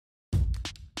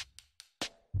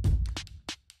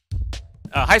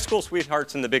High school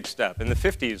sweethearts in the big step. In the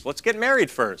 50s, let's get married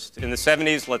first. In the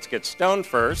 70s, let's get stoned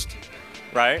first,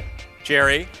 right?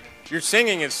 Jerry, your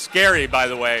singing is scary, by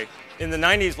the way. In the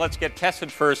 90s, let's get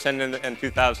tested first, and in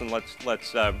 2000,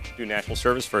 let's do national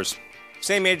service first.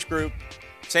 Same age group,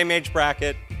 same age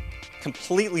bracket,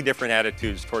 completely different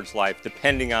attitudes towards life,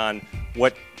 depending on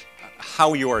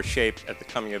how you are shaped at the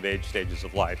coming of age stages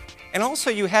of life. And also,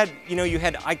 you had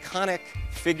iconic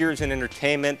figures in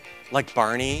entertainment like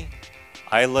Barney.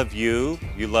 I love you,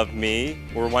 you love me,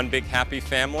 we're one big happy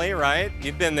family, right?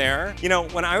 You've been there. You know,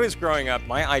 when I was growing up,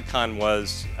 my icon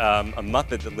was a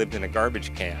Muppet that lived in a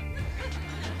garbage can.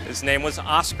 His name was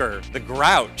Oscar, the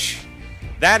Grouch.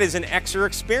 That is an extra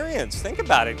experience. Think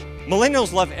about it.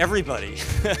 Millennials love everybody.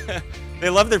 They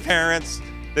love their parents,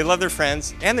 they love their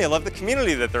friends, and they love the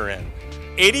community that they're in.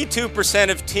 82%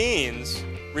 of teens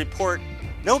report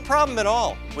no problem at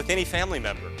all with any family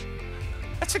member.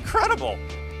 That's incredible.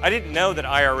 I didn't know that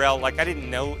IRL, I didn't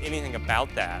know anything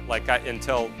about that,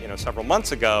 until, several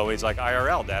months ago. He's like,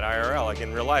 IRL, Dad, IRL, like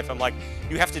in real life. I'm like,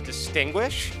 you have to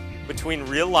distinguish between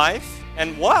real life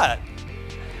and what?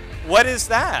 What is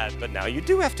that? But now you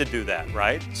do have to do that,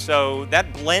 right? So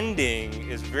that blending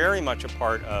is very much a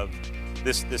part of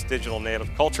this digital native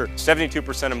culture. 72%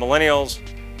 of millennials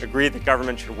agree that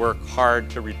government should work hard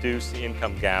to reduce the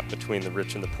income gap between the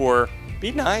rich and the poor.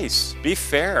 Be nice, be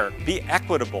fair, be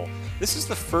equitable. This is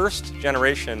the first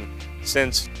generation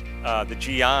since the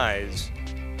GIs,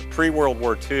 pre-World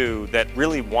War II, that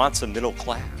really wants a middle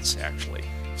class, actually.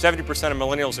 70% of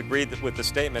millennials agree with the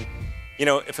statement,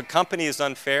 if a company is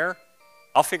unfair,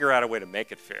 I'll figure out a way to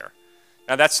make it fair.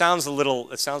 Now that sounds a little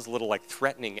like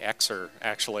threatening Xer,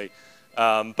 actually,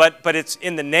 but it's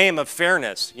in the name of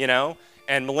fairness,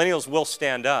 and millennials will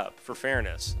stand up for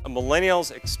fairness.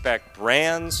 Millennials expect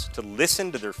brands to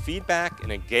listen to their feedback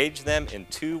and engage them in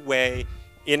two-way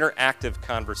interactive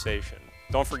conversation.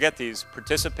 Don't forget these: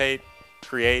 participate,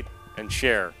 create, and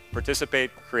share.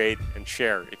 Participate, create, and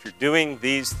share. If you're doing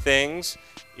these things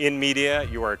in media,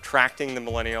 you are attracting the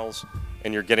millennials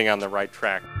and you're getting on the right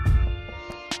track.